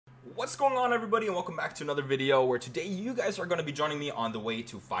What's going on, everybody, and welcome back to another video where today you guys are going to be joining me on the way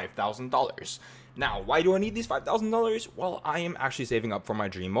to $5,000. Now, why do I need these $5,000? Well, I am actually saving up for my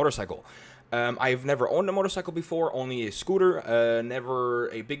dream motorcycle. I've never owned a motorcycle before, only a scooter,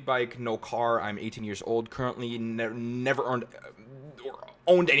 never a big bike, no car. I'm 18 years old currently, never earned or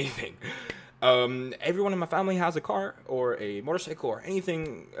owned anything. Everyone in my family has a car or a motorcycle or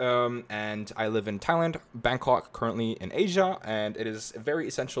anything, and I live in Thailand, Bangkok, currently in Asia, and it is very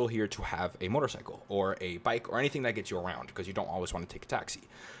essential here to have a motorcycle or a bike or anything that gets you around, because you don't always want to take a taxi,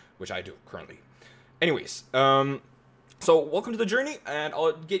 which I do currently. Anyways, so welcome to the journey, and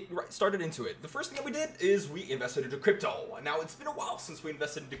I'll get right started into it. The first thing that we did is we invested into crypto. Now, it's been a while since we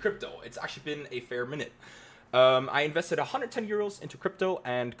invested into crypto. It's actually been a fair minute. I invested 110 euros into crypto,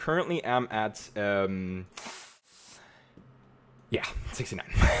 and currently am at, 69.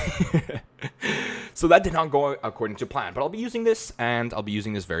 So that did not go according to plan, but I'll be using this, and I'll be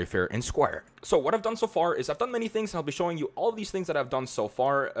using this very fair and square. So what I've done so far is I've done many things, and I'll be showing you all these things that I've done so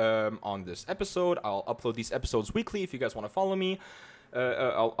far on this episode. I'll upload these episodes weekly if you guys want to follow me. I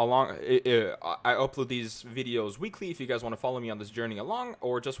upload these videos weekly if you guys want to follow me on this journey along,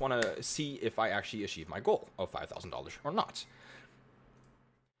 or just want to see if I actually achieve my goal of $5,000 or not.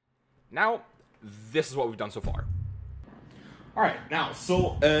 Now, this is what we've done so far. Alright, now,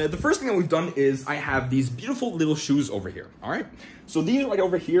 so the first thing that we've done is I have these beautiful little shoes over here, alright? So these right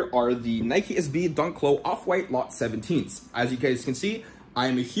over here are the Nike SB Dunk Low Off-White Lot 17s. As you guys can see, I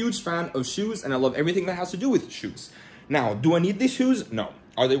am a huge fan of shoes, and I love everything that has to do with shoes. Now, do I need these shoes? No.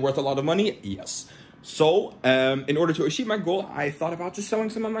 Are they worth a lot of money? Yes. So, in order to achieve my goal, I thought about just selling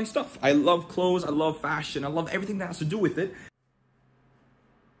some of my stuff. I love clothes, I love fashion, I love everything that has to do with it.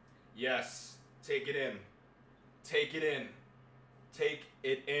 Yes, take it in. Take it in. Take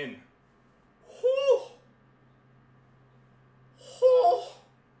it in. Whew. Whew.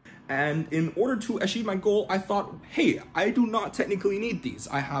 And in order to achieve my goal, I thought, hey, I do not technically need these.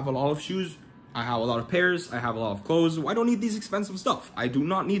 I have a lot of shoes, I have a lot of pairs, I have a lot of clothes. I don't need these expensive stuff. I do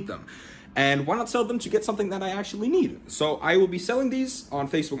not need them. And why not sell them to get something that I actually need? So I will be selling these on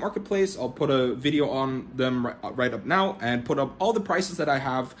Facebook Marketplace. I'll put a video on them right up now and put up all the prices that I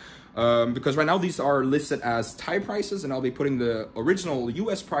have. Because right now these are listed as Thai prices, and I'll be putting the original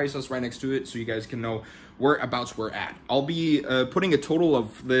US prices right next to it so you guys can know whereabouts we're at. I'll be putting a total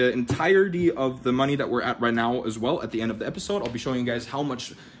of the entirety of the money that we're at right now as well at the end of the episode. I'll be showing you guys how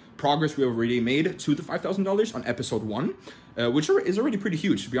much progress we have already made to the $5,000 on episode 1, which is already pretty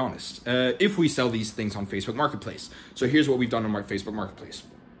huge, to be honest, if we sell these things on Facebook Marketplace. So here's what we've done on my Facebook Marketplace.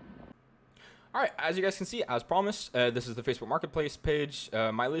 All right, as you guys can see, as promised, this is the Facebook Marketplace page.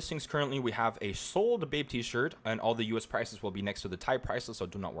 My listings currently, we have a sold Babe t-shirt, and all the US prices will be next to the Thai prices, so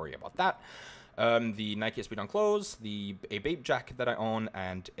do not worry about that. The Nike SB Dunk clothes, a Babe jacket that I own,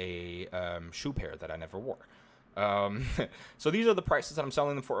 and a shoe pair that I never wore. So these are the prices that I'm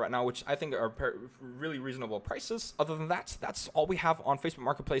selling them for right now, which I think are really reasonable prices. Other than that, that's all we have on Facebook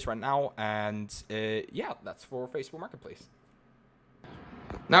Marketplace right now, and yeah, that's for Facebook Marketplace.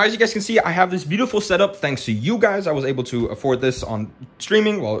 Now, as you guys can see, I have this beautiful setup thanks to you guys. I was able to afford this on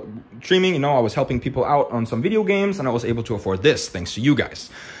streaming. Well, streaming, you know, I was helping people out on some video games, and I was able to afford this thanks to you guys.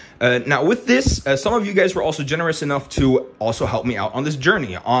 Now, with this, some of you guys were also generous enough to also help me out on this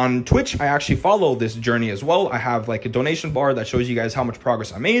journey. On Twitch, I actually follow this journey as well. I have like a donation bar that shows you guys how much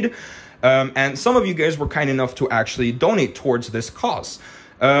progress I made. And some of you guys were kind enough to actually donate towards this cause.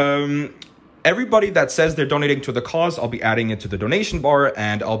 Everybody that says they're donating to the cause, I'll be adding it to the donation bar,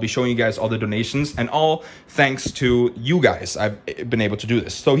 and I'll be showing you guys all the donations, and all thanks to you guys I've been able to do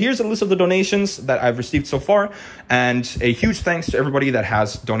this. So here's a list of the donations that I've received so far, and a huge thanks to everybody that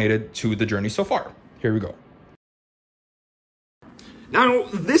has donated to the journey so far. Here we go. Now,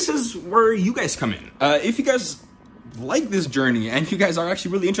 this is where you guys come in. If you guys like this journey and you guys are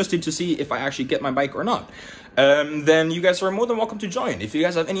actually really interested to see if I actually get my bike or not, then you guys are more than welcome to join. If you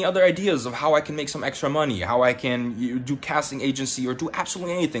guys have any other ideas of how I can make some extra money, how I can do casting agency, or do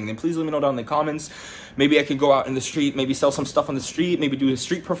absolutely anything, then please let me know down in the comments. Maybe I could go out in the street, maybe sell some stuff on the street, maybe do a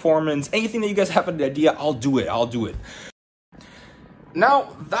street performance. Anything that you guys have an idea, I'll do it. I'll do it.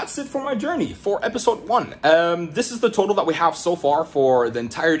 Now, that's it for my journey for episode 1. This is the total that we have so far for the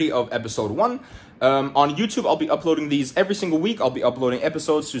entirety of episode 1. On YouTube, I'll be uploading these every single week. I'll be uploading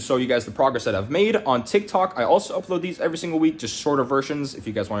episodes to show you guys the progress that I've made. On TikTok, I also upload these every single week, just shorter versions if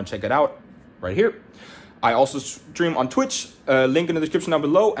you guys want to check it out right here. I also stream on Twitch, link in the description down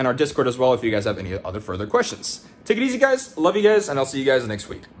below, and our Discord as well if you guys have any other further questions. Take it easy, guys. Love you guys, and I'll see you guys next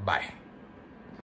week. Bye.